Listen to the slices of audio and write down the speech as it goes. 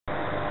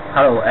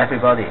Hello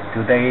everybody,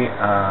 today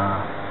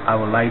I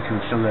would like to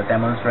show a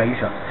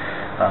demonstration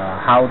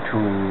how to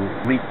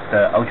read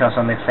the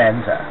ultrasonic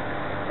sensor,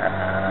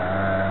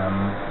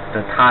 the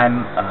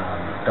time,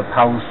 the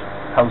pulse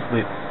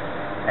width,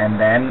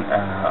 and then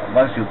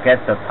once you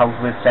get the pulse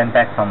width sent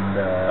back from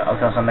the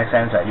ultrasonic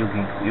sensor,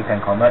 you can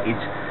convert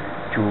it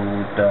to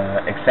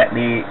the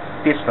exactly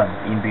distance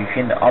in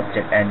between the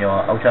object and your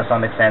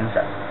ultrasonic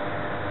sensor.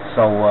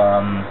 So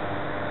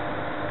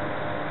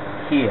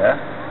here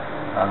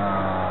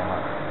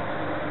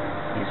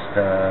is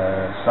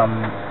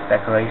some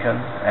decoration,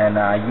 and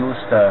I use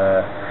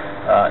the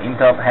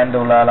interrupt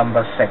handler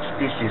number 6.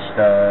 This is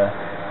the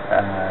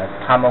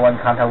timer 1,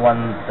 counter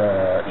 1,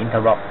 the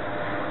interrupt.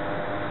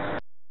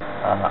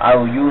 I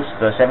will use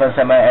the 7/7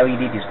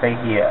 LED display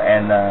here,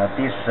 and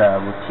this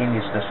routine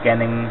is the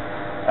scanning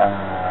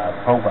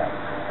program.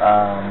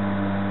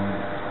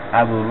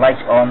 I will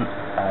light on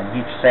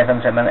each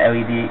 7/7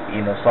 LED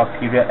in a short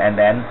period, and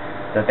then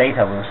the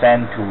data will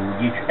send to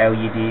each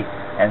LED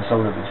and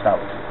show the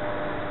result.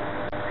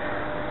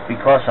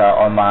 Because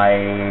on my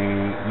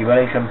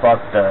evaluation board,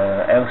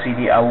 the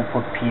LCD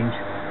output pins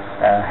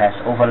has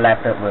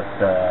overlapped with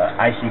the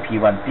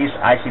ICP1. This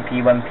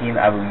ICP1 pin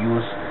I will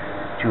use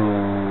to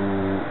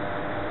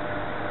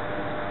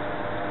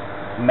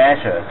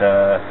measure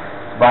the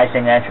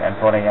rising edge and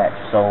falling edge.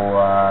 So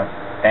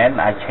then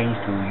I change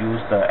to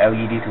use the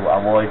LED to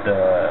avoid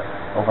the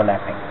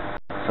overlapping.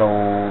 So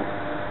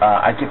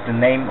I give the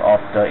name of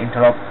the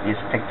interrupt is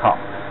TikTok.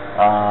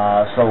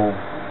 So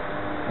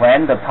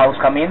when the pulse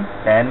come in,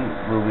 then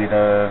will be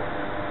the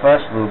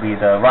first will be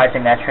the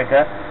rising edge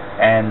trigger,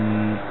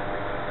 and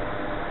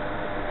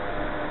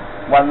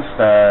once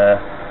the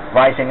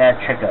rising edge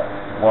trigger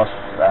was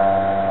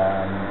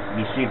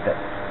received,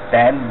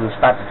 then we'll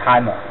start the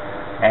timer,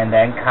 and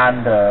then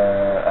count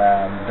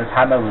the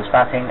timer will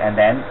starting, and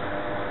then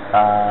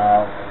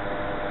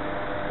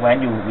when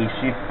you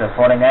receive the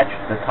falling edge,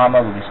 the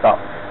timer will be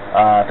stopped.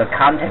 The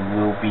counting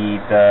will be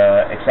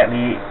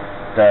exactly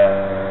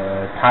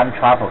the time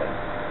traveling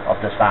of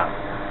the sound,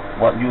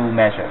 what you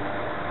measured.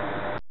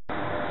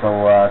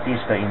 So this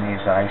is the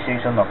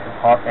initialization of the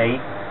port A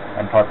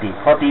and port D.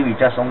 Port D we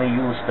just only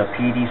use the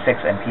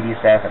PD6 and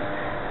PD7.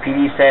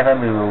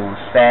 PD7 we will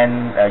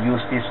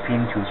use this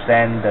pin to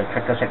send the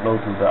trigger signal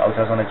to the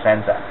ultrasonic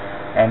sensor,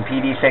 and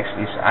PD6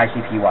 is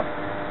ICP1.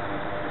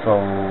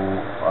 So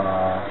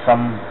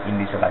some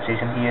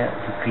initialization here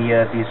to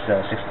clear this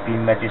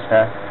 6-pin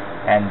register,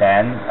 and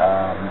then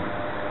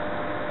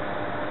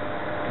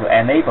to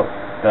enable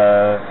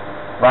the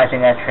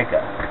rising edge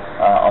trigger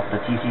of the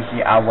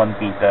TCC R1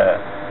 bit, the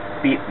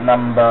bit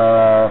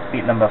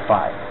number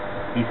 5,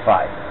 bit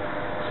 5.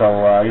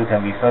 So you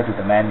can refer to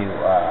the menu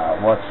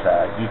what's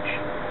each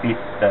bit,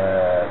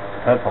 the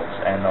purpose,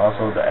 and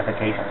also the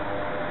application.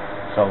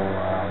 So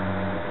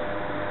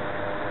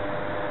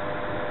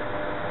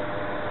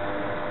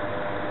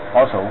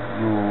also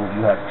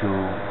you have to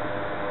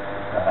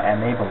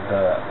enable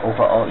the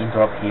overall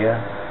interrupt here,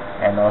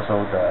 and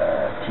also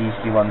the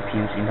TC1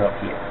 pins interrupt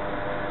here,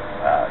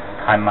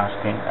 time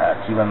masking,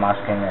 T1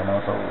 masking, and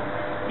also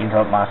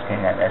interrupt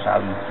masking and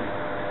SREG.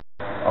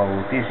 Oh,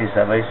 this is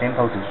very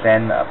simple to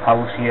send a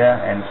pulse here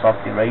and short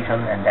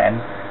duration, and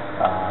then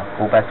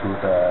go back to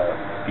the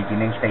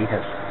beginning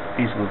status.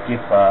 This will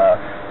give a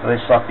very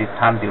short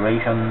time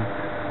duration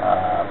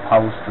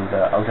pulse to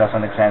the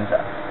ultrasonic sensor,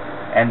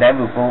 and then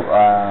we'll go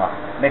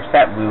next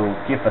step. We'll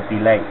give a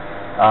delay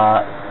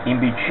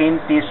in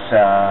between these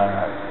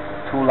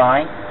two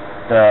lines.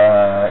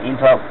 The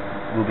interrupt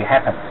will be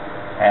happen,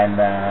 and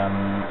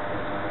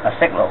a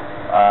signal,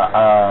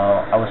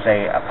 I would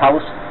say a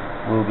pulse,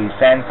 will be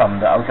sent from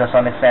the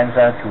ultrasonic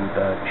sensor to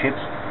the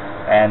chips,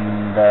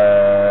 and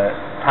the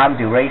time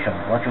duration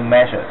what you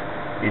measured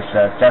is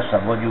just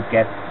what you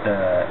get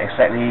the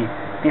exactly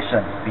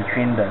distance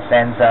between the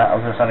sensor,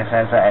 ultrasonic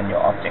sensor, and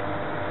your object.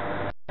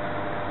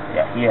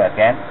 Yeah, here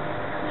again,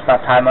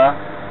 start timer,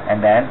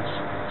 and then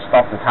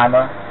stop the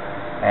timer,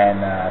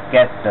 and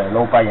get the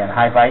low byte and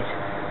high byte,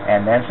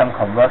 and then some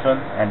conversion,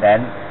 and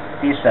then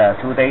these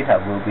two data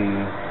will be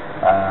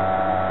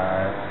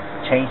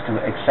changed to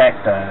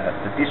exact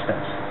the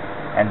distance,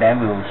 and then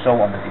we will show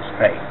on the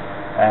display.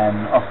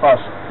 And of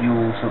course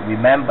you should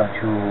remember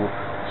to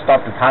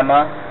stop the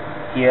timer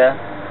here,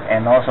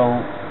 and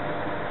also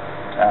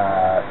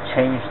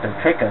change the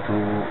trigger to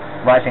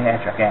rising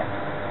edge again,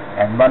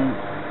 and 1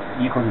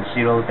 equal to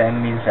 0, then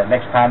means that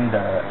next time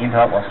the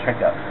interrupt was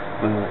triggered,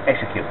 we will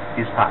execute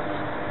this part.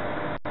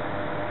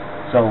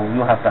 So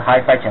you have the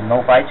high byte and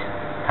low byte,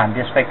 time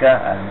this figure,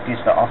 and this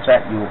the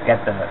offset. You will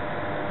get the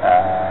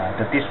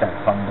distance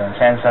from the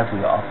sensor to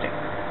your object,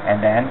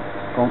 and then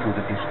go to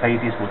the display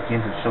this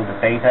routine to show the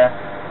data,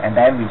 and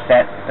then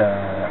reset the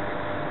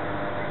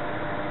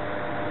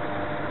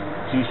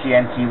TC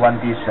and T1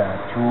 these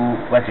two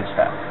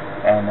register,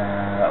 and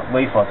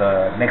wait for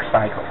the next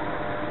cycle.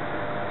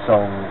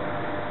 So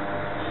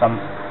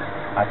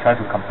I try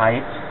to compile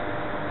it.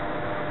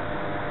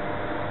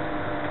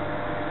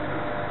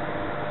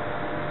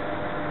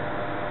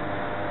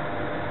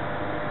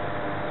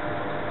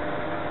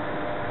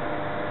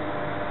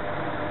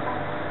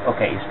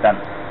 Okay, it's done.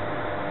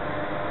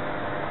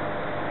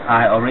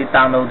 I already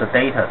download the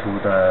data to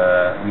the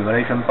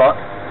evaluation board,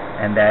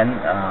 and then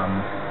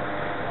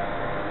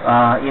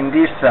in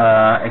this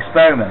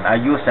experiment I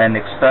use an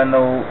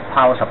external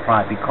power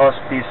supply because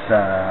this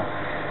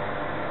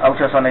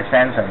ultrasonic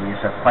sensor is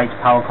quite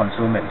power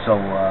consuming, so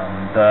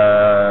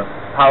the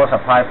power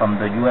supply from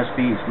the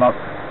USB is not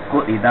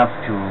good enough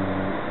to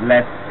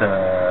let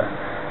the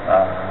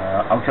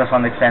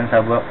ultrasonic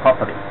sensor work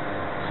properly.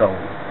 So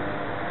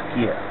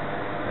here,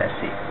 let's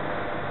see.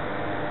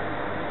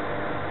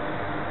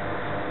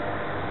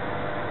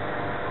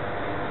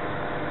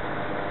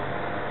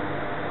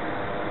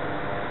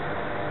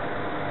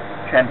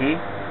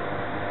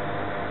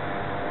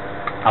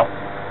 Out.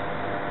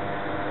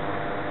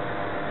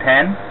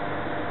 10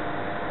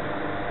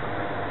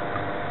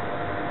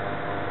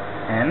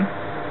 and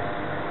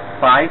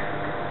 5.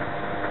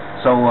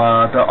 So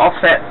the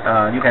offset,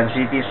 you can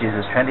see this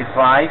is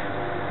 25,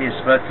 this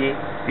is 30,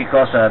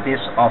 because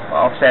this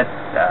offset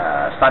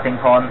starting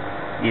point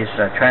is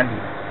 20.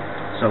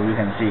 So you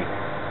can see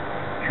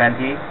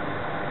 20,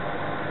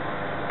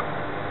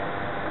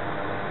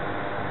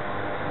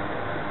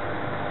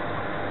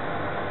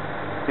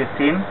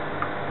 15,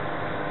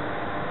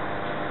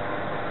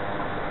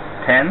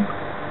 10,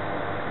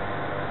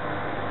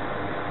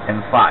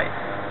 and 5,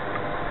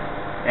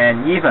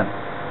 and even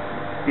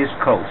this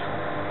close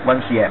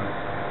 1 cm.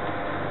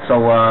 So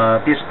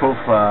this proof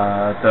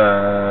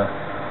the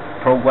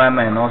program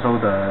and also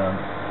the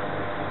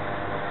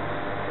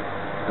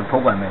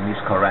programming is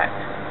correct.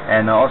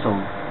 And also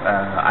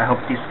I hope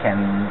this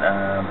can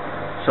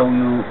show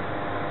you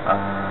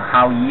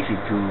how easy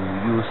to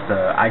use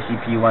the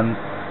ICP1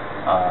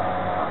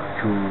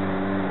 to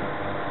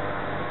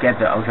get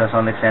the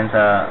ultrasonic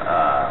sensor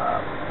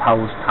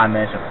pulse time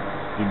measurement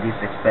in this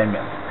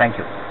experiment. Thank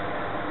you.